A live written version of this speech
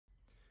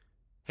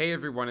Hey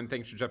everyone, and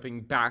thanks for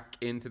jumping back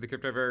into the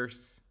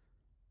Cryptoverse.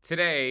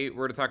 Today,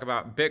 we're going to talk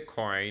about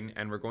Bitcoin,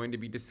 and we're going to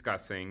be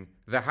discussing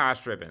the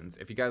hash ribbons.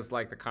 If you guys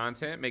like the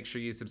content, make sure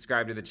you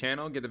subscribe to the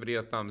channel, give the video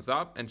a thumbs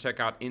up, and check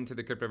out Into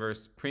the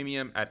Cryptoverse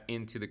Premium at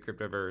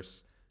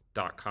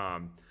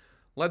intothecryptoverse.com.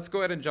 Let's go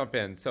ahead and jump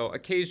in. So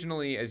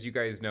occasionally, as you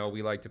guys know,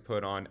 we like to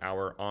put on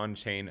our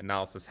on-chain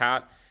analysis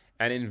hat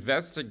and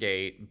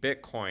investigate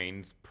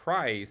Bitcoin's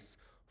price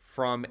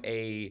from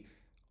a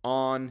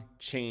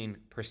on-chain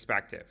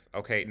perspective.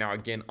 Okay, now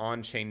again,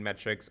 on-chain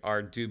metrics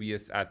are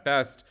dubious at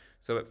best,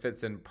 so it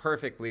fits in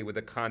perfectly with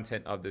the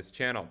content of this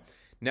channel.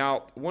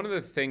 Now, one of the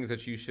things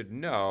that you should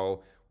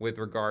know with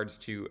regards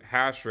to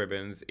hash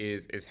ribbons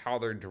is how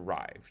they're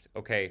derived.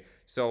 Okay,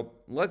 so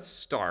let's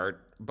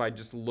start by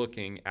just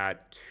looking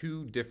at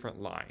two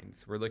different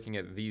lines. We're looking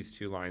at these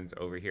two lines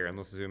over here, and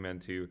let's zoom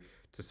into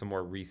some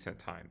more recent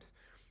times.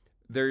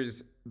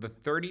 There's the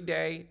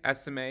 30-day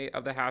SMA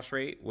of the hash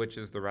rate, which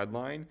is the red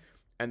line,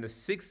 and the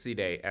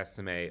 60-day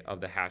SMA of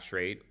the hash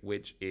rate,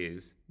 which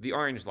is the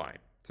orange line.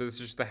 So this is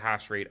just the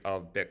hash rate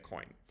of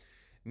Bitcoin.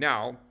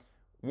 Now,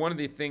 one of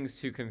the things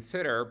to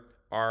consider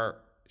are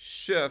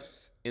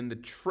shifts in the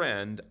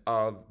trend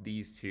of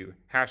these two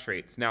hash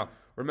rates. Now,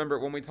 remember,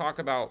 when we talk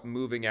about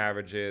moving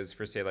averages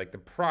for, say, like the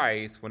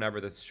price,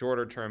 whenever the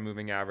shorter term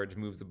moving average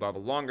moves above a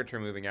longer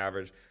term moving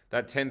average,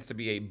 that tends to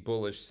be a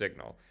bullish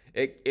signal.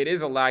 It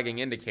is a lagging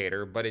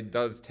indicator, but it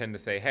does tend to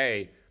say,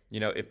 hey, you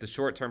know, if the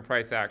short-term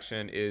price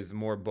action is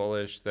more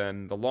bullish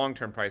than the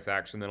long-term price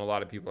action, then a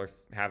lot of people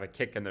have a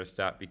kick in their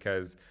step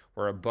because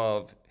we're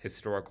above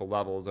historical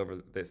levels over,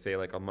 they say,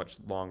 like a much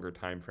longer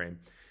time frame.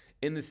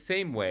 In the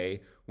same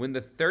way, when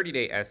the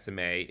 30-day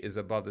SMA is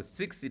above the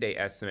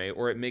 60-day SMA,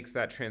 or it makes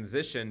that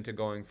transition to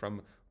going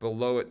from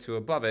below it to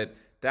above it,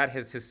 that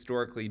has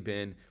historically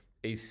been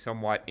a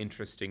somewhat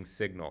interesting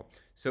signal.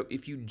 So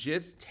if you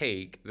just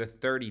take the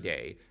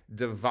 30-day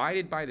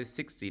divided by the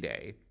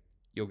 60-day,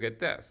 you'll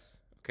get this.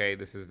 Okay,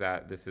 this is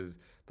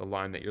the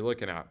line that you're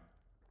looking at,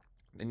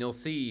 and you'll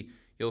see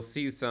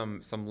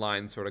some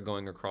lines sort of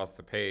going across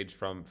the page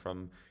from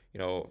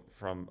or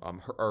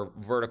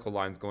vertical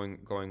lines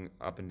going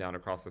up and down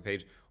across the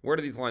page. Where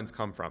do these lines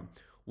come from?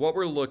 What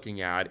we're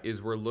looking at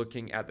is we're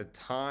looking at the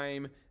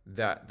time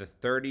that the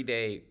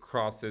 30-day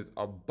crosses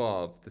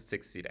above the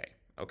 60-day.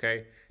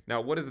 Okay, now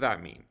what does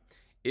that mean?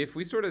 If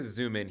we sort of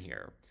zoom in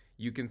here,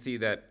 you can see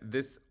that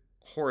this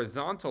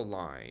horizontal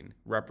line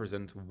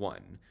represents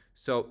 1.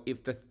 So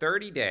if the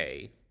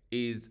 30-day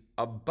is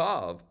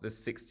above the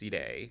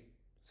 60-day,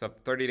 so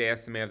if the 30-day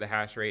SMA of the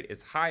hash rate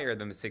is higher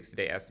than the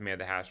 60-day SMA of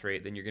the hash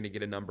rate, then you're going to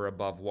get a number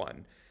above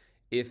 1.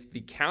 If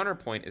the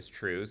counterpoint is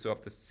true, so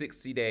if the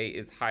 60-day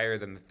is higher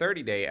than the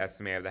 30-day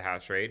SMA of the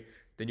hash rate,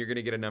 then you're going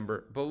to get a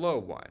number below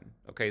 1.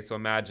 Okay, so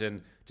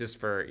imagine,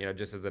 just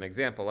as an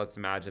example, let's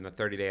imagine the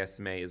 30-day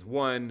SMA is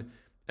 1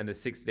 and the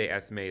 60-day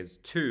SMA is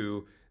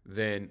 2,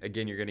 then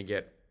again, you're going to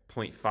get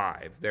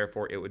 0.5.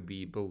 Therefore, it would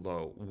be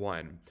below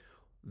 1.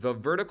 The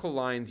vertical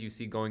lines you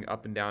see going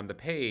up and down the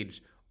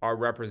page are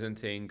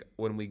representing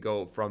when we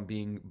go from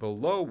being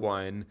below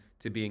 1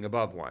 to being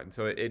above 1.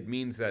 So it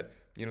means that,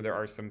 you know, there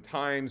are some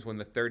times when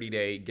the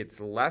 30-day gets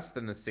less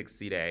than the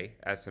 60-day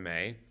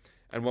SMA.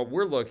 And what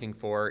we're looking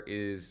for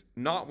is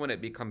not when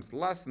it becomes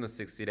less than the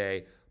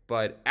 60-day,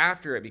 but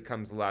after it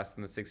becomes less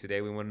than the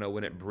 60-day, we want to know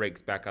when it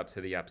breaks back up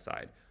to the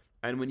upside.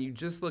 And when you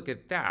just look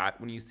at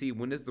that, when you see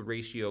when does the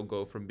ratio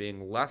go from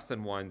being less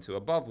than 1 to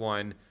above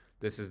 1,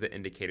 this is the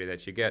indicator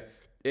that you get.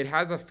 It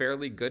has a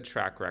fairly good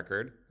track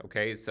record,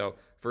 okay? So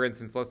for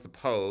instance, let's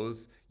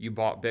suppose you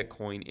bought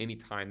Bitcoin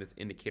anytime this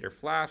indicator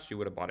flashed, you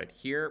would have bought it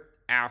here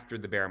after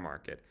the bear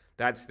market.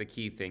 That's the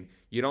key thing.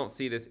 You don't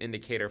see this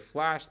indicator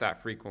flash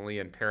that frequently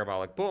in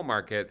parabolic bull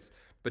markets,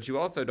 but you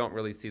also don't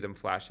really see them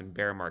flash in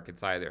bear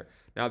markets either.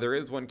 Now, there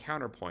is one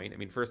counterpoint. I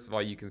mean, first of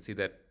all, you can see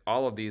that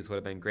all of these would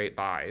have been great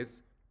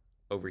buys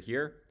over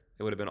here.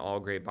 It would have been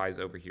all great buys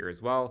over here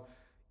as well.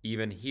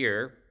 Even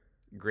here,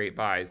 great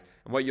buys.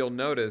 And what you'll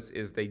notice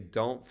is they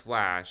don't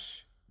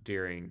flash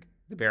during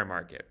the bear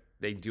market.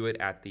 They do it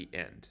at the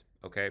end,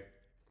 okay?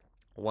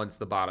 Once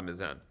the bottom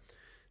is in.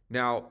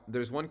 Now,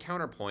 there's one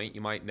counterpoint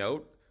you might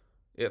note.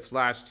 It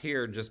flashed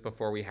here just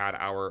before we had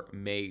our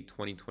May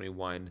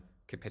 2021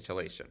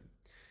 capitulation.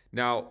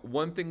 Now,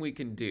 one thing we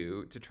can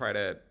do to try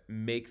to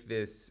make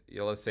this,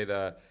 let's say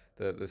the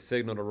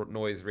signal to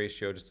noise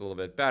ratio just a little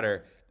bit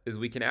better is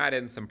we can add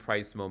in some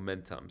price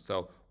momentum.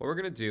 So what we're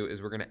going to do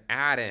is we're going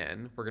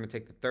to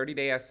take the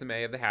 30-day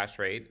SMA of the hash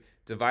rate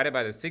divided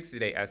by the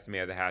 60-day SMA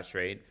of the hash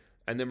rate,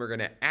 and then we're going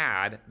to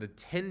add the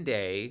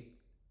 10-day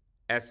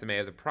SMA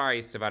of the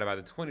price divided by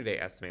the 20-day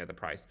SMA of the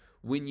price.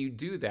 When you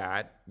do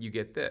that, you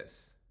get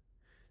this.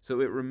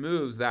 So it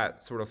removes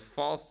that sort of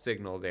false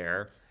signal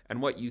there,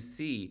 and what you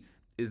see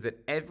is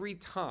that every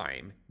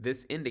time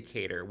this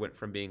indicator went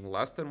from being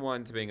less than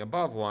 1 to being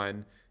above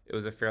 1, it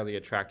was a fairly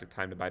attractive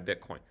time to buy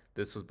Bitcoin.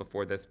 This was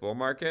before this bull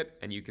market,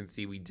 and you can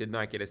see we did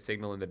not get a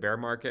signal in the bear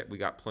market. We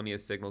got plenty of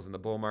signals in the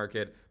bull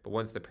market, but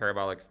once the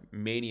parabolic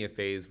mania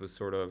phase was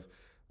sort of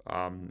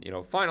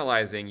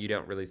finalizing, you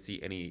don't really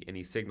see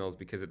any signals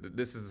because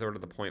this is sort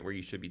of the point where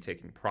you should be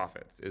taking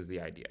profits, is the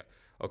idea.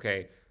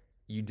 Okay,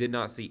 you did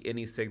not see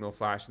any signal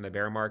flash in the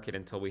bear market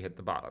until we hit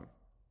the bottom.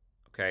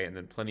 Okay, and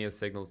then plenty of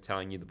signals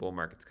telling you the bull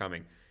market's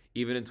coming.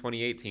 Even in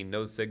 2018,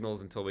 no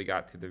signals until we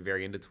got to the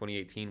very end of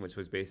 2018, which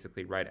was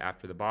basically right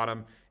after the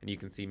bottom, and you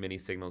can see many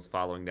signals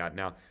following that.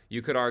 Now,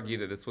 you could argue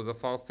that this was a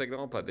false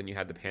signal, but then you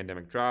had the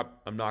pandemic drop.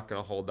 I'm not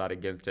going to hold that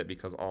against it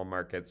because all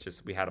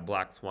markets we had a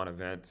black swan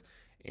event,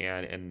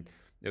 and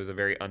it was a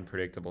very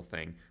unpredictable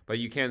thing. But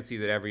you can see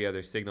that every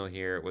other signal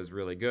here was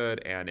really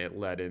good, and it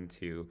led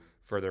into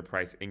further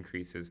price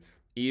increases.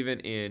 Even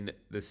in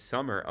the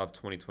summer of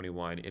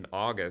 2021, in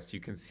August, you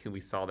can see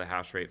we saw the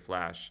hash rate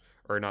flash,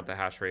 or not the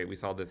hash rate, we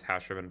saw this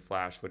hash ribbon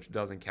flash, which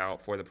doesn't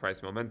count for the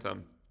price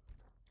momentum,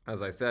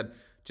 as I said,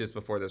 just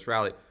before this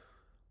rally.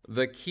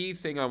 The key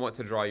thing I want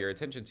to draw your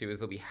attention to is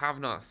that we have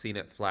not seen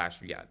it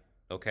flash yet,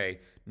 okay?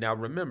 Now,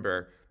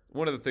 remember,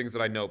 one of the things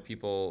that I know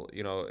people,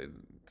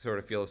 sort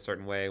of feel a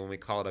certain way when we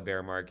call it a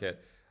bear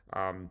market.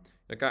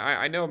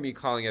 I know me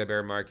calling it a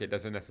bear market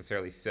doesn't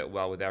necessarily sit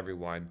well with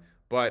everyone,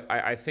 but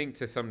I think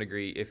to some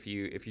degree, if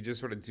you just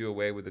sort of do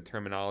away with the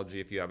terminology,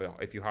 if you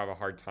have a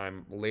hard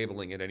time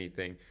labeling it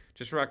anything,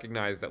 just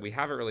recognize that we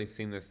haven't really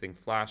seen this thing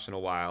flash in a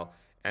while.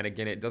 And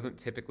again, it doesn't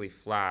typically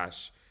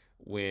flash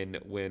when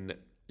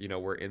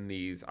we're in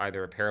these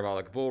either a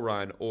parabolic bull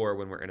run or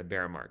when we're in a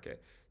bear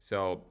market.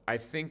 So I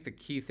think the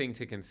key thing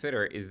to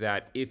consider is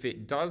that if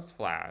it does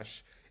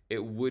flash,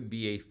 it would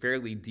be a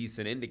fairly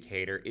decent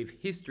indicator, if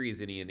history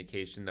is any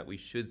indication, that we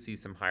should see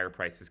some higher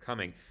prices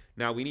coming.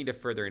 Now, we need to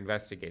further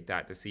investigate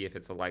that to see if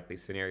it's a likely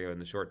scenario in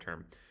the short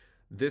term.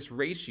 This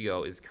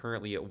ratio is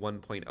currently at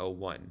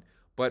 1.01,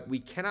 but we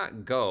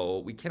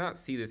cannot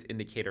see this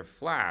indicator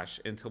flash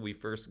until we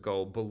first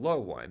go below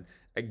 1.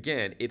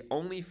 Again, it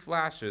only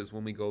flashes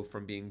when we go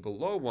from being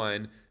below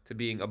 1 to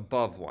being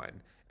above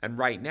 1. And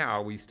right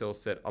now, we still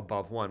sit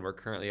above 1. We're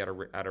currently at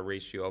a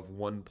ratio of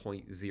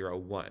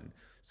 1.01.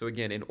 So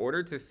again, in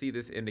order to see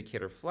this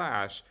indicator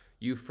flash,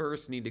 you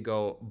first need to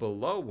go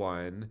below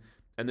 1,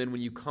 and then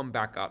when you come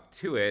back up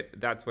to it,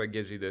 that's what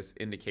gives you this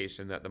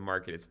indication that the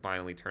market is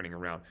finally turning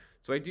around.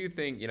 So I do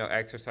think,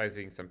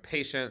 exercising some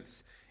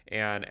patience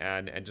and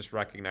just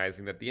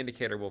recognizing that the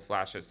indicator will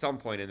flash at some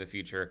point in the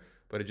future,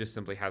 but it just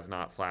simply has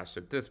not flashed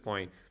at this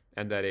point,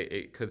 and that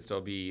it could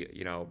still be,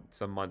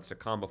 some months to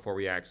come before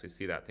we actually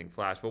see that thing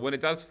flash. But when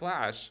it does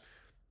flash,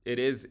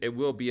 it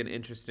will be an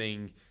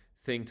interesting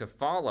thing to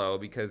follow,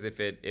 because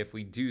if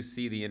we do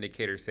see the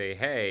indicator say,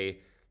 hey,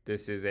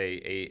 this is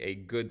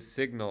a good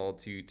signal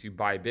to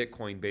buy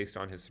Bitcoin based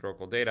on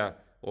historical data,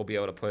 we'll be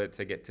able to put it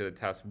to get to the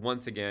test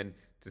once again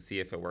to see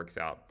if it works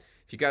out.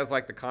 If you guys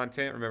like the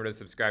content, remember to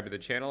subscribe to the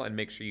channel and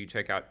make sure you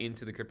check out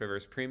Into the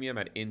Cryptoverse Premium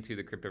at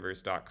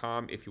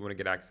intothecryptoverse.com if you want to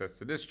get access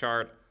to this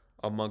chart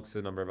amongst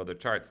a number of other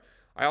charts.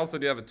 I also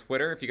do have a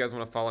Twitter. If you guys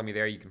want to follow me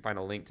there, you can find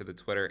a link to the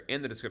Twitter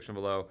in the description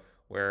below,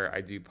 where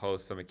I do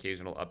post some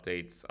occasional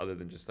updates other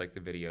than just like the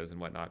videos and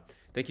whatnot.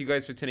 Thank you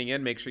guys for tuning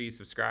in. Make sure you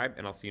subscribe,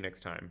 and I'll see you next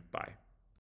time. Bye.